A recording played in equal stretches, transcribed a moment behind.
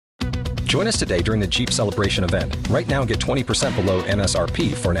Join us today during the Jeep Celebration event. Right now, get 20% below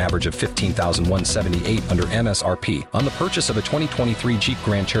MSRP for an average of $15,178 under MSRP on the purchase of a 2023 Jeep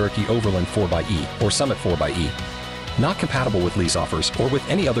Grand Cherokee Overland 4xE or Summit 4xE. Not compatible with lease offers or with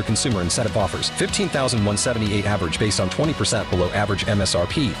any other consumer incentive offers. $15,178 average based on 20% below average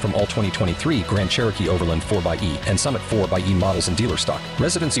MSRP from all 2023 Grand Cherokee Overland 4xE and Summit 4xE models in dealer stock.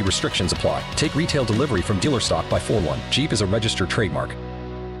 Residency restrictions apply. Take retail delivery from dealer stock by 4/1. Jeep is a registered trademark.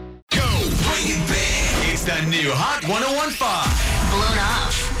 Go, bring it back. It's the new Hot 101.5. Blown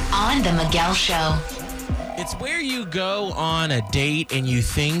Off on The Miguel Show. It's where you go on a date and you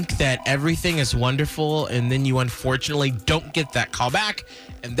think that everything is wonderful, and then you unfortunately don't get that call back.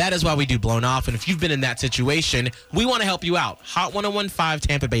 And that is why we do Blown Off. And if you've been in that situation, we want to help you out.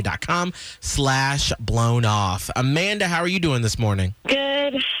 Hot1015TampaBay.com/blown off. Amanda, how are you doing this morning?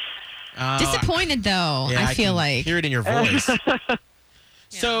 Good. Disappointed, though, Yeah, I feel like. Hear it in your voice.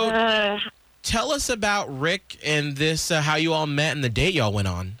 So tell us about Rick and this, how you all met and the date y'all went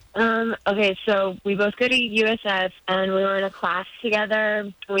on. Okay, so we both go to USF, and we were in a class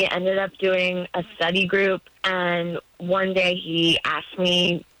together. We ended up doing a study group, and one day he asked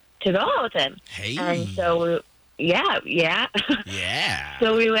me to go out with him. Hey. And so, yeah. Yeah.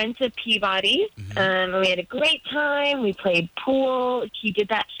 So we went to Peabody, and we had a great time. We played pool. He did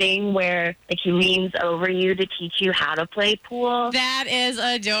that thing where he leans over you to teach you how to play pool. That is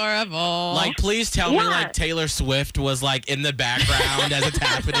adorable. Please tell me Taylor Swift was in the background as it's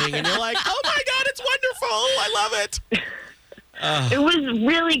happening, and you're like, oh my God, it's wonderful. I love it. It was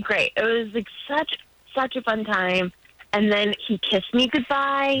really great. It was such a fun time. And then he kissed me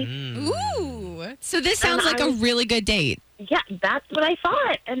goodbye. Ooh. So this sounds like a really good date. Yeah, that's what I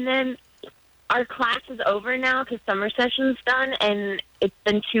thought. And then our class is over now because summer session's done, and it's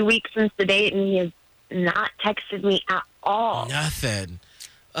been 2 weeks since the date, and he has not texted me at all. Nothing.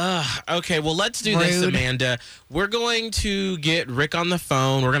 Okay, well, let's do this, Amanda. We're going to get Rick on the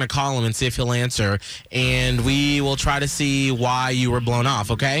phone. We're going to call him and see if he'll answer, and we will try to see why you were blown off,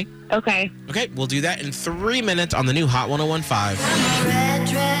 okay? Okay. Okay, we'll do that in 3 minutes on the new Hot 101.5. Red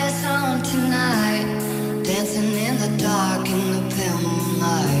dress on tonight, dancing in the dark in the pale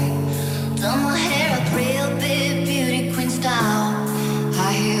moonlight. Done my hair up real big, beauty queen style.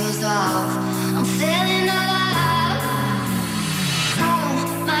 High heels off, I'm feeling alive.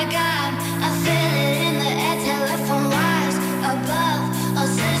 Oh my God, I feel it in the air, telephone wires above, all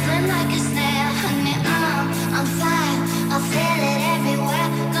sizzling like a snare. Honey, I'm fine, I feel it everywhere.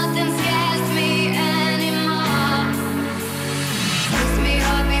 Nothing scares me anymore. Kiss me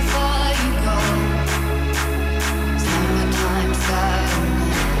hard before you go. Summertime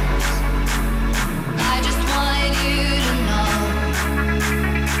sadness. I just wanted you to know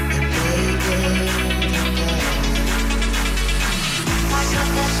that baby, I got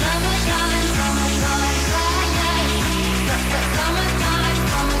that summertime sadness. Got that summertime sadness. Got that summertime sadness.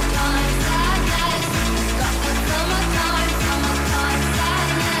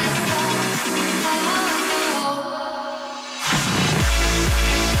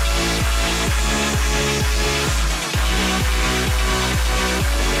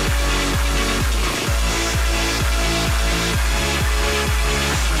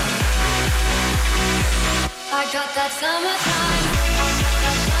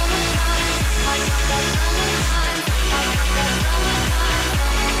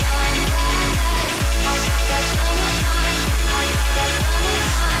 I got that summertime.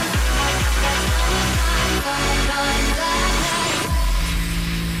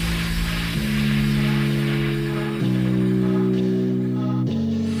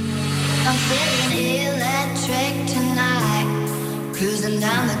 I'm feeling electric tonight. Cruising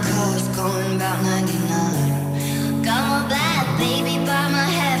down the coast, going about 99. Got my bad baby by my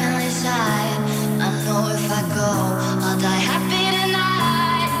heavenly side. I know if I go, I'll die happy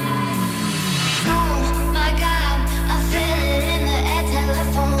tonight. Oh my God, I feel it in the air,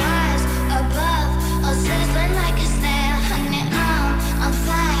 telephone wires above, all sizzling like a snare. Honey, I'm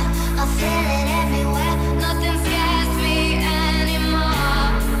fine, I feel it everywhere. Nothing scares me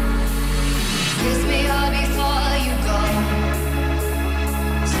anymore. Kiss me hard before you go.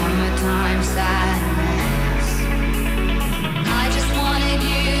 Summertime sadness. I just wanted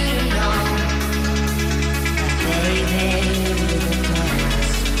you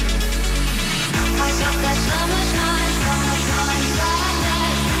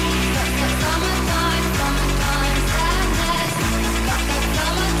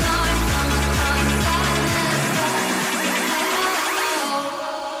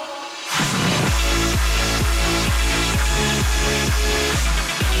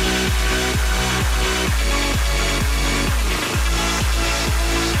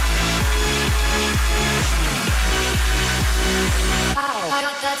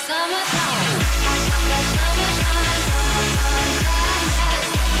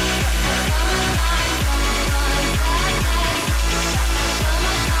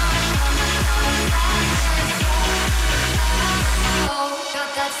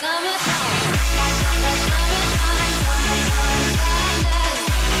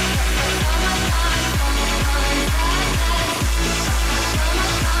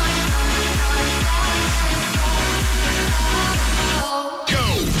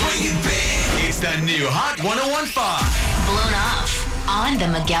Hot 101.5. Blown Off on The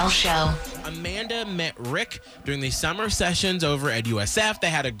Miguel Show. Amanda met Rick during the summer sessions over at USF.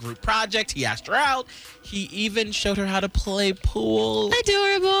 They had a group project. He asked her out. He even showed her how to play pool.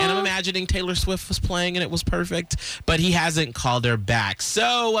 Adorable. And I'm imagining Taylor Swift was playing and it was perfect, but he hasn't called her back.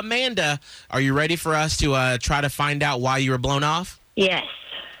 So, Amanda, are you ready for us to try to find out why you were blown off? Yes.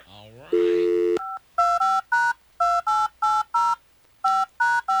 All right.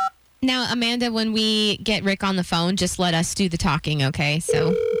 Now, Amanda, when we get Rick on the phone, just let us do the talking, okay?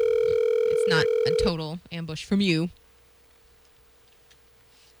 So it's not a total ambush from you.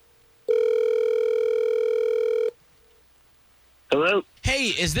 Hello, Hey,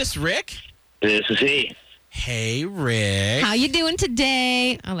 is this Rick? this is he. Hey, Rick. How you doing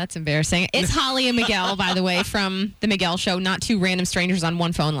today? Oh, that's embarrassing. It's Holly and Miguel, by the way, from The Miguel Show, not two random strangers on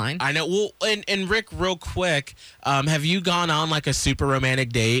one phone line. I know. Well, and Rick, real quick, have you gone on like a super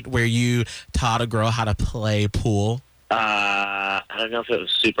romantic date where you taught a girl how to play pool? I don't know if it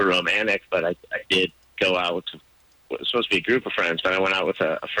was super romantic, but I did go out with what was supposed to be a group of friends, but I went out with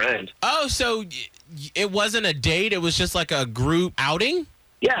a friend. Oh, so it wasn't a date. It was just like a group outing?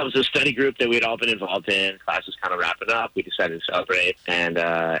 Yeah, it was a study group that we'd all been involved in. Class was kind of wrapping up. We decided to celebrate, and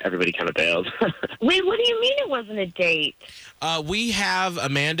everybody kind of bailed. Wait, what do you mean it wasn't a date? We have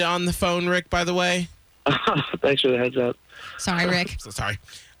Amanda on the phone, Rick, by the way. Thanks for the heads up. Sorry, Rick. So sorry.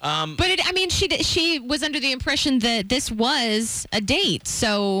 But she was under the impression that this was a date.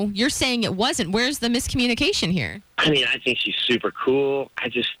 So you're saying it wasn't. Where's the miscommunication here? I mean, I think she's super cool. I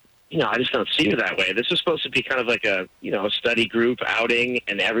just don't see her that way. This was supposed to be kind of like a study group outing,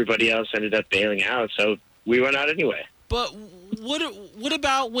 and everybody else ended up bailing out, so we went out anyway. But what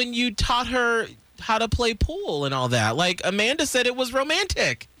about when you taught her how to play pool and all that? Like, Amanda said it was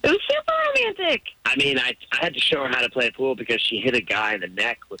romantic. It was super romantic. I mean, I had to show her how to play pool because she hit a guy in the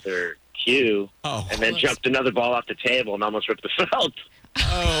neck with her cue, and then jumped another ball off the table and almost ripped the felt.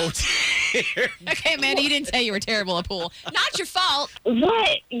 Oh, dear. Okay, Amanda, you didn't say you were terrible at pool. Not your fault.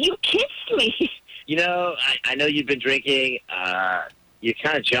 What? You kissed me. I know you've been drinking. You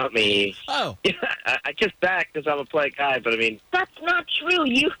kind of jumped me. Oh. I kissed back because I'm a polite guy, but I mean... That's not true.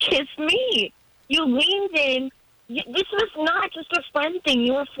 You kissed me. You leaned in. This was not just a fun thing.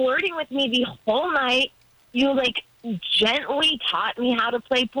 You were flirting with me the whole night. You, gently taught me how to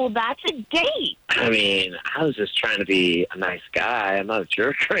play pool. That's a date. I mean, I was just trying to be a nice guy. I'm not a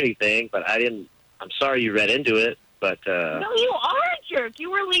jerk or anything, but I'm sorry you read into it, but... No, you are a jerk.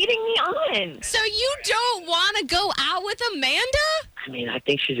 You were leading me on. So you don't want to go out with Amanda? I mean, I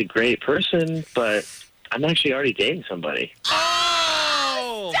think she's a great person, but I'm actually already dating somebody.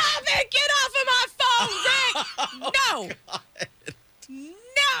 Oh! Stop it! Get off of my phone, Rick! No!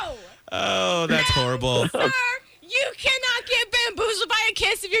 No! Oh, that's horrible. Sir, you cannot get bamboozled by a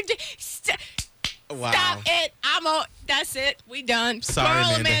kiss if you're... Wow. Stop it. That's it. We done. Sorry,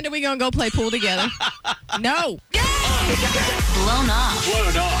 Carl, Amanda, we gonna go play pool together. No. Blown Off.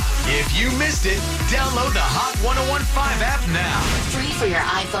 Blown off. If you missed it, download the Hot 101.5 app now. Free for your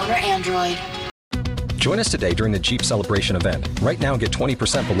iPhone or Android. Join us today during the Jeep Celebration event. Right now, get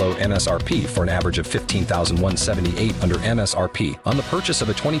 20% below MSRP for an average of $15,178 under MSRP on the purchase of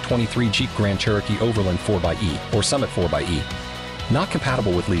a 2023 Jeep Grand Cherokee Overland 4xE or Summit 4xE. Not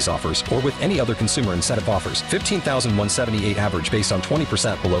compatible with lease offers or with any other consumer incentive offers. $15,178 average based on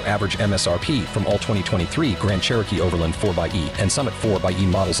 20% below average MSRP from all 2023 Grand Cherokee Overland 4xE and Summit 4xE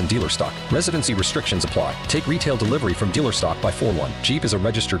models in dealer stock. Residency restrictions apply. Take retail delivery from dealer stock by 4/1. Jeep is a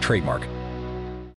registered trademark.